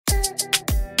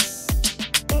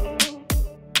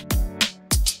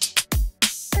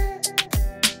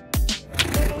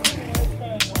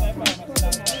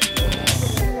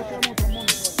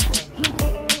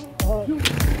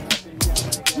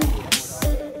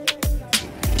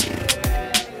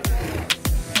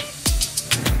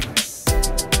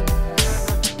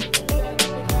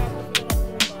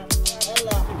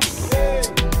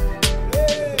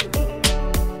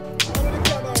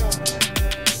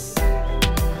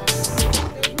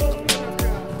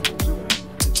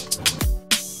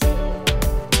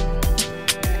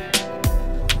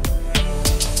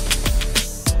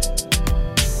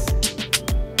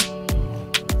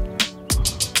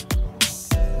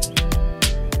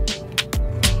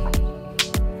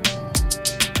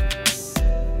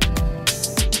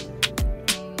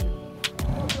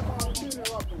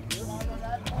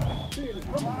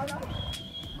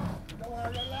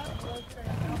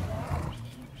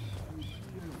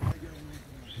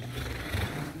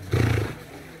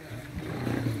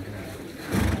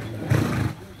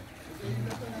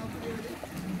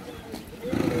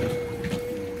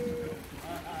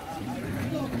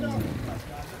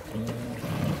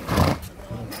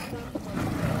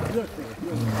Yes,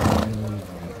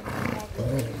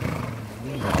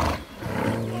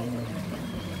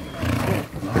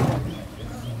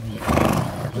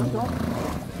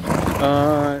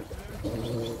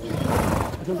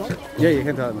 Yeah, you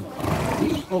can tell me.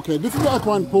 Okay, this is the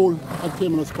equine pool at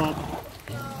Caymanas Park.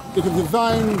 It is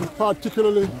designed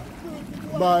particularly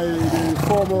by the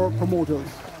former promoters.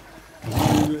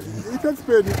 And it has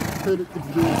paid its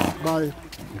dues by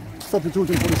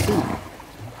substituting for the sea.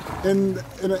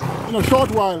 In a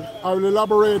short while, I will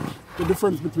elaborate the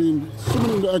difference between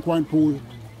swimming in the equine pool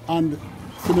and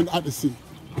swimming at the sea.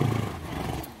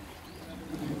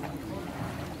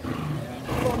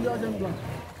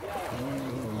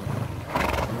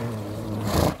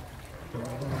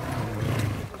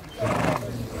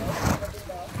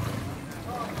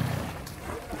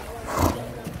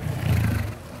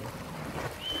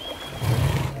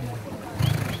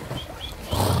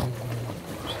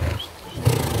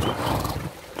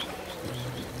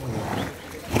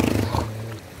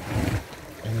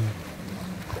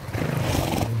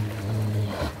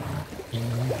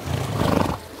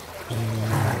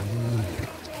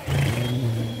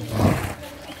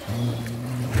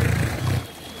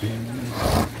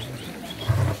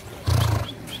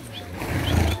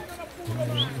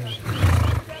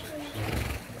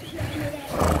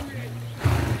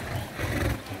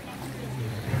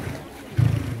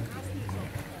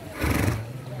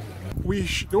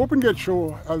 The Open Gate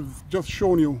Show has just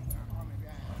shown you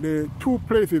the two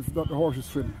places that the horses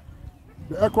swim,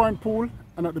 the equine pool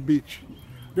and at the beach.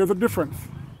 There's a difference.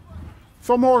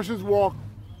 Some horses walk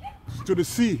to the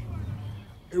sea,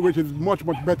 which is much,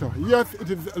 much better. Yes, it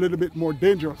is a little bit more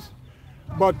dangerous,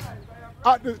 but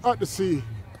at the sea,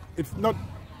 it's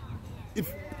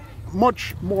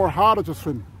much more harder to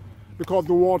swim because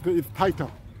the water is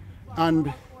tighter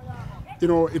and, you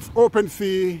know, it's open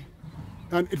sea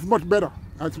and it's much better,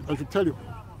 I should tell you.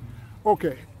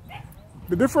 Okay,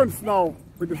 the difference now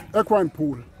with the equine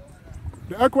pool.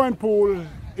 The equine pool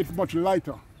is much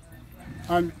lighter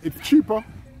and it's cheaper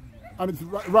and it's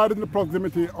right in the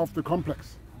proximity of the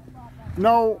complex.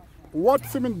 Now, what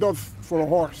swimming does for a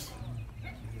horse?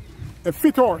 A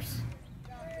fit horse,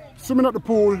 swimming at the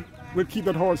pool will keep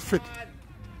that horse fit.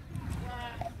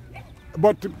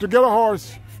 But to get a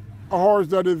horse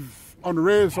that is on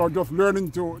race or just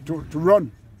learning to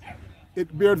run,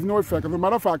 it bears no effect. As a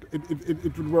matter of fact,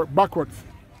 it would work backwards.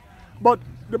 But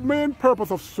the main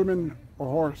purpose of swimming a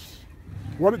horse,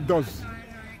 what it does,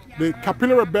 the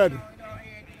capillary bed,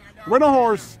 when a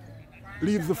horse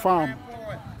leaves the farm,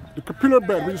 the capillary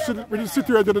bed, which is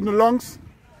situated in the lungs,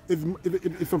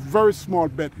 it's a very small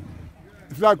bed.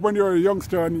 It's like when you're a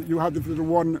youngster and you have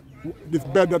this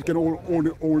bed that can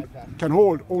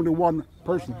hold only one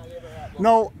person.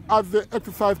 Now, as the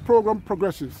exercise program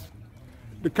progresses,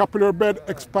 the capillary bed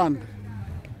expands.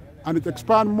 And it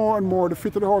expands more and more. The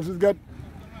fitter the horses get,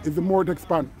 the more it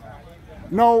expands.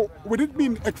 Now, with it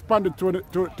being expanded to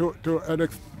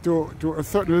a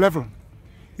certain level,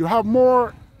 you have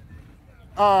more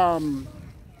carbon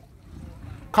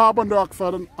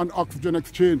dioxide and oxygen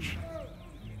exchange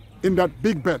in that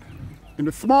big bed. In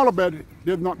the smaller bed,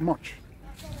 there's not much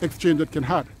exchange that can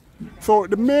have. So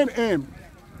the main aim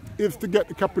is to get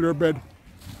the capillary bed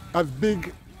as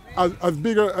big,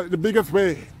 the biggest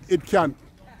way it can.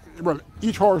 Well,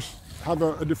 each horse has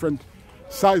a different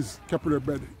size capillary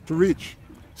bed to reach.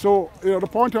 So, you know, the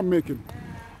point I'm making,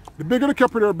 the bigger the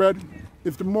capillary bed,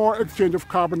 is the more exchange of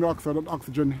carbon dioxide and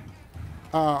oxygen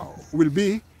will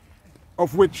be,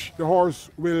 of which the horse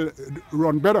will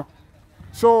run better.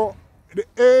 So the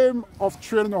aim of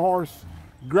training a horse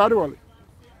gradually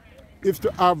is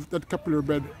to have that capillary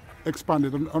bed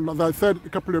expanded. And as I said, the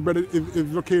capillary bed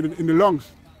is located in the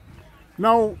lungs.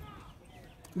 Now,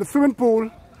 the swimming pool,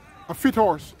 a fit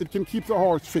horse, it can keep the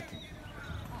horse fit,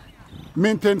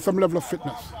 maintain some level of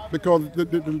fitness, because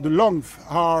the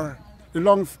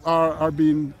lungs are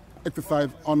being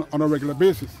exercised on a regular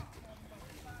basis.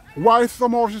 Why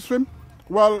some horses swim?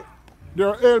 Well, there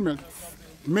are ailments,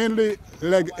 mainly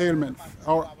leg ailments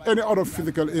or any other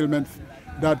physical ailments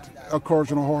that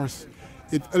occurs on a horse.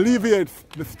 It alleviates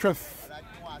the stress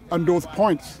on those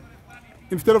points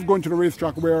instead of going to the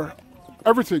racetrack where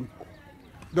everything,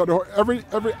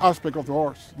 every aspect of the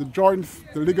horse, the joints,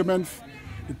 the ligaments,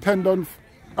 the tendons,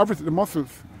 everything, the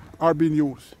muscles are being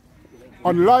used.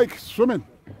 Unlike swimming,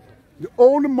 the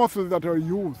only muscles that are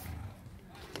used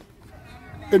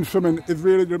in swimming is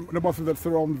really the muscles that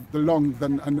surround the lungs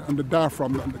and the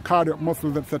diaphragm and the cardiac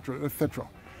muscles, etc., etc.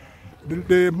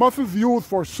 The muscles used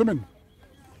for swimming,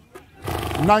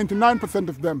 99%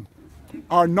 of them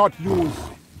are not used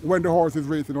when the horse is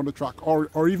racing on the track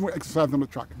or even exercising on the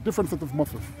track. Different set of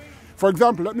muscles. For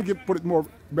example, let me put it more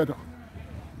better.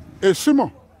 A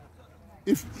swimmer,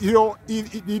 if you know,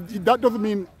 that doesn't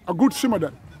mean a good swimmer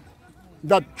then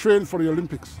that trains for the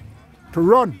Olympics. To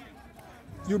run,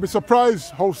 you'll be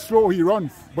surprised how slow he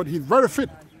runs, but he's very fit.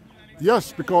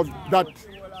 Yes, because that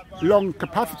lung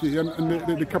capacity and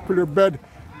the capillary bed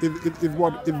is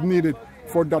what is needed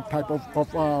for that type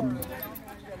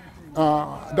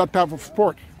of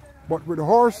sport. But with a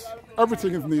horse,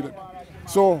 everything is needed.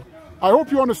 So I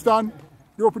hope you understand.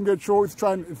 The Open Gate Show is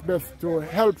trying its best to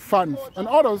help fans and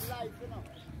others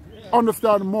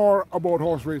understand more about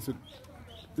horse racing.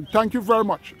 And thank you very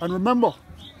much. And remember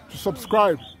to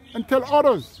subscribe and tell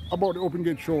others about the Open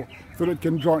Gate Show so they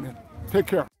can join it. Take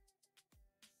care.